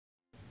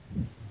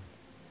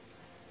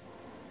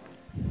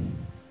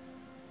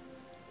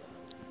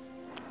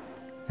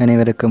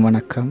அனைவருக்கும்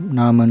வணக்கம்.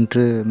 நாம்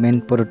இன்று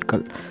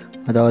மென்பொருட்கள்,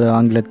 அதாவது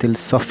ஆங்கிலத்தில்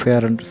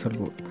சாஃப்ட்வேர் என்று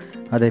சொல்வோம்,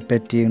 அதை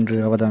பற்றி இன்று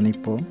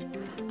அவதானிப்போம்.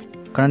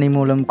 கணனி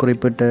மூலம்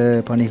குறிப்பிட்ட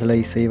பணிகளை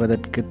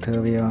செய்வதற்கு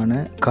தேவையான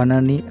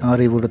கணனி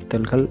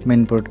அறிவுறுத்தல்கள்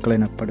மென்பொருட்கள்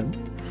எனப்படும்.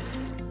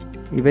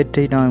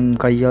 இவற்றை நாம்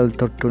கையால்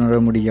தொட்டுணர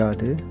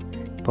முடியாது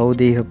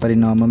பௌதீக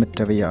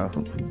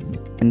பரிணாமமற்றவையாகும்.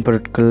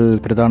 மென்பொருட்கள்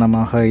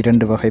பிரதானமாக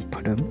இரண்டு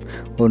வகைப்படும்.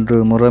 ஒன்று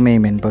முறைமை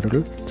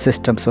மென்பொருள்,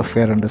 சிஸ்டம்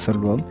சாஃப்ட்வேர் என்று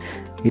சொல்வோம்.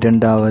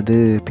 இரண்டாவது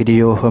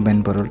பிரயோக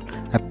மென்பொருள்,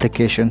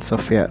 அப்ளிகேஷன்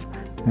சாஃப்ட்வேர்,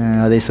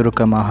 அதை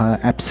சுருக்கமாக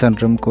ஆப்ஸ்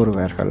என்றும்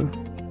கூறுவார்கள்.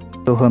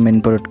 பிரயோக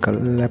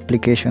மென்பொருட்கள்,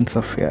 அப்ளிகேஷன்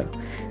சாஃப்ட்வேர்,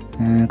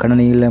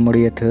 கணினியில்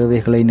நம்முடைய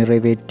தேவைகளை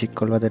நிறைவேற்றிக்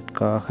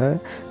கொள்வதற்காக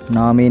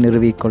நாமே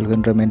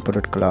நிறுவிக்கொள்கின்ற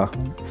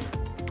மென்பொருட்களாகும்.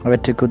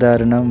 அவற்றுக்கு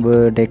உதாரணம்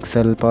word,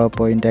 XL,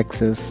 PowerPoint,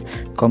 access,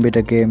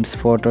 computer games,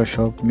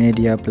 Photoshop,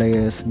 media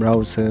players,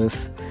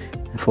 browsers,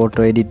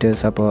 photo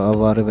editors,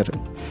 அவ்வாறு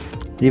வரும்.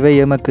 இவை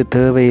எமக்கு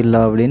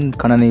தேவையில்லாவிடின்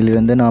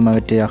கணனியிலிருந்து நாம்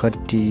அவற்றை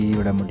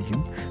அகற்றிவிட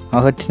முடியும்.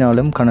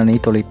 அகற்றினாலும் கணனி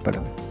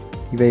தொழிற்படும்.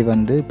 இவை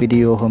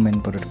பிரயோக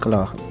மென்பொருட்கள்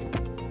ஆகும்.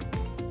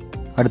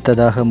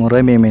 அடுத்ததாக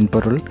முறைமை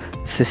மென்பொருள்,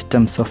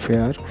 சிஸ்டம்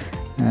சாஃப்ட்வேர்,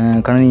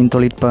 கணனியின்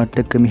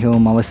தொழிற்பாட்டுக்கு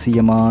மிகவும்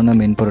அவசியமான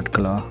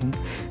மென்பொருட்களாகும்.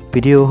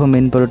 பிரயோக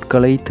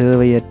மென்பொருட்களை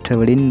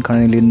தேவையற்றவடின்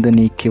கணனிலிருந்து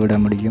நீக்கிவிட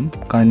முடியும்,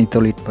 கணனி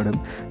தொழிற்படும்.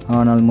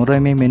 ஆனால்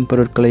முறைமை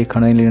மென்பொருட்களை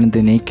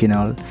கணனிலிருந்து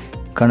நீக்கினால்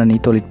கணனி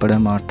தொழிற்பட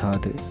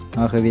மாட்டாது.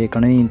 ஆகவே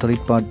கணனியின்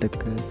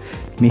தொழிற்பாட்டுக்கு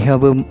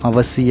மிகவும்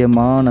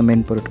அவசியமான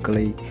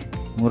மென்பொருட்களை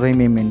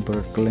முறைமை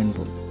மென்பொருட்கள்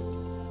என்போம்.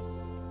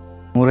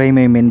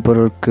 முறைமை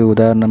மென்பொருளுக்கு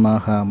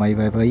உதாரணமாக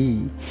அமைபவை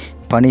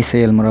பணி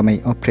செயல்முறைமை,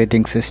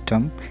 ஆப்ரேட்டிங்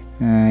சிஸ்டம்.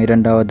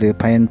 இரண்டாவது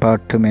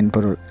பயன்பாட்டு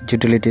மென்பொருள்,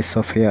 யூட்டிலிட்டி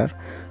சாஃப்ட்வேர்.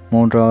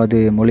 மூன்றாவது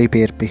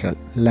மொழிபெயர்ப்பிகள்,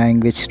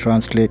 லாங்குவேஜ்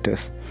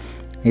டிரான்ஸ்லேட்டர்ஸ்.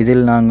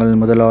 இதில் நாங்கள்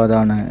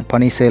முதலாவதான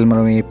பணி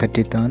செயல்முறையை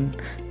பற்றித்தான்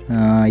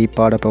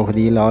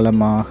இப்பாடப்பகுதியில்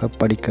ஆழமாக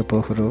படிக்கப்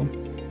போகிறோம்.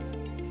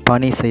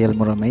 பணி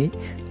செயல்முறைமை,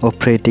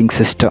 ஆப்ரேட்டிங்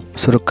சிஸ்டம்,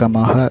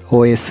 சுருக்கமாக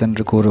ஓஎஸ்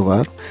என்று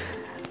கூறுவார்.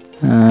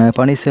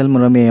 பணி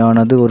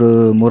செயல்முறைமையானது ஒரு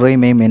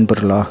முறைமை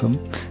மென்பொருளாகும்.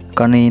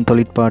 கணினியின்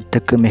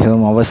தொழிற்பாட்டுக்கு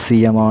மிகவும்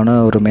அவசியமான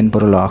ஒரு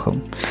மென்பொருளாகும்.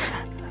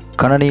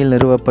 கணனியில்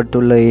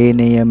நிறுவப்பட்டுள்ள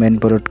ஏனைய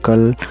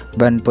மென்பொருட்கள்,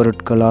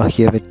 வன்பொருட்கள்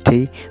ஆகியவற்றை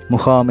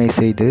முகாமை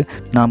செய்து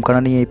நாம்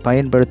கணனியை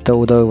பயன்படுத்த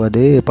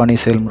உதவுவது பணி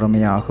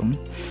செயல்முறைமையாகும்.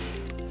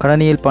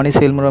 கணனியில் பணி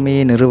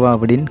செயல்முறைமையை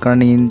நிறுவாவிடின்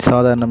கணனியின்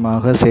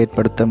சாதாரணமாக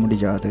செயற்படுத்த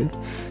முடியாது.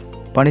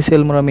 பணி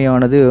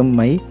செயல்முறைமையானது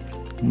எம்மை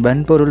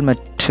வன்பொருள்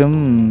மற்றும்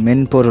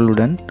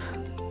மென்பொருளுடன்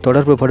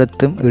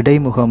தொடர்புபடுத்தும்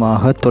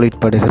இடைமுகமாக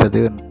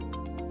தொழிற்படுகிறது.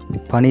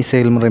 பணி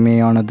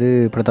செயல்முறைமையானது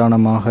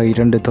பிரதானமாக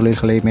இரண்டு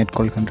தொழில்களை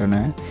மேற்கொள்கின்றன.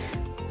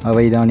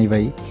 அவைதான்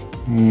இவை.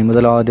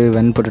 முதலாவது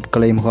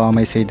வன்பொருட்களை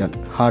முகாமை செய்தல்,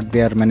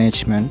 ஹார்ட்வேர்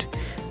மேனேஜ்மெண்ட்.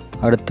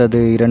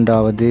 அடுத்தது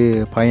இரண்டாவது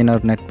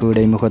பயனர் நட்பு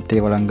இடைமுகத்தை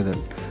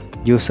வழங்குதல்,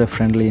 யூசர்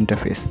ஃப்ரெண்ட்லி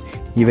இன்டர்ஃபேஸ்.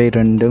 இவை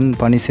ரெண்டும்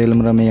பணி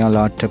செயல்முறைமையால்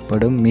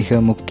ஆற்றப்படும் மிக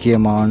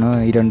முக்கியமான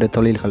இரண்டு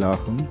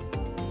தொழில்களாகும்.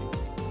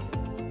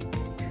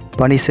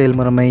 பணி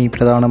செயல்முறைமை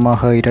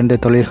பிரதானமாக இரண்டு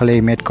தொழில்களை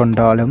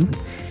மேற்கொண்டாலும்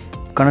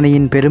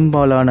கணனியின்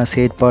பெரும்பாலான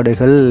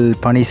செயற்பாடுகள்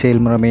பணி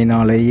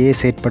செயல்முறைமையினாலேயே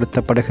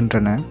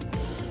செயற்படுத்தப்படுகின்றன.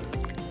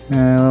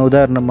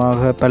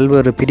 உதாரணமாக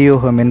பல்வேறு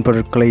பிரயோக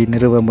மென்பொருட்களை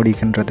நிறுவ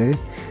முடிகின்றது,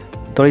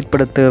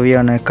 தொழிற்பட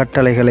தேவையான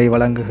கட்டளைகளை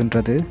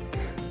வழங்குகின்றது.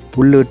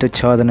 உள்ளீட்டு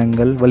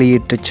சாதனங்கள்,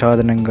 வெளியீட்டு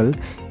சாதனங்கள்,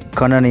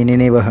 கணனி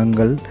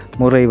நினைவகங்கள்,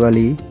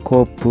 முறைவழி,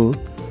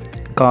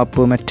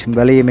 காப்பு மற்றும்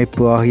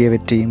வலையமைப்பு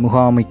ஆகியவற்றை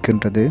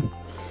முகாமிக்கின்றது.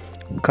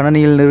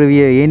 கணனியில்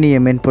நிறுவிய ஏனைய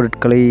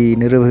மென்பொருட்களை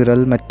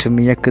நிறுவுதல் மற்றும்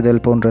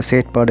இயக்குதல் போன்ற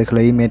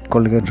செயற்பாடுகளை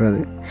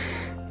மேற்கொள்கின்றது.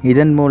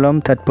 இதன்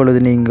மூலம்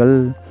தற்பொழுது நீங்கள்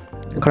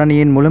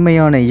கணனியின்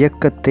முழுமையான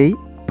இயக்கத்தை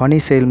பணி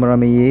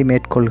செயல்முறைமையே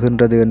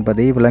மேற்கொள்கின்றது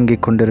என்பதை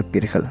விளங்கிக்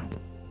கொண்டிருப்பீர்கள்.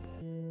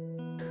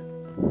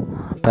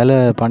 பல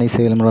பணி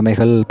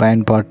செயல்முறைமைகள்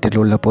பயன்பாட்டில்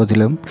உள்ள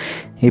போதிலும்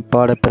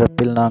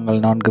இப்பாடப்பிறப்பில் நாங்கள்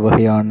 4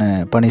 வகையான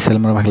பணி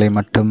செயல்முறைமைகளை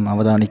மட்டும்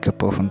அவதானிக்கப்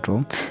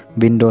போகின்றோம்.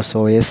 Windows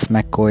OS,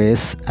 Mac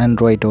OS,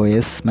 Android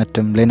OS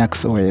மற்றும்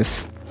லினக்ஸ் ஓஎஸ்.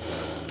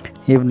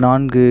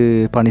 4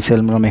 பணி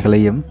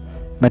செயல்முறைமைகளையும்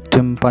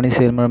மற்றும் பணி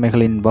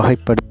செயல்முறைமைகளின்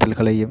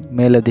வகைப்படுத்தல்களையும்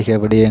மேலதிக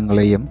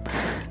விடயங்களையும்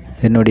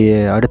என்னுடைய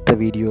அடுத்த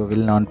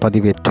வீடியோவில் நான்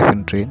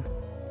பதிவேற்றுகின்றேன்.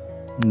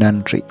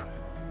 நன்றி.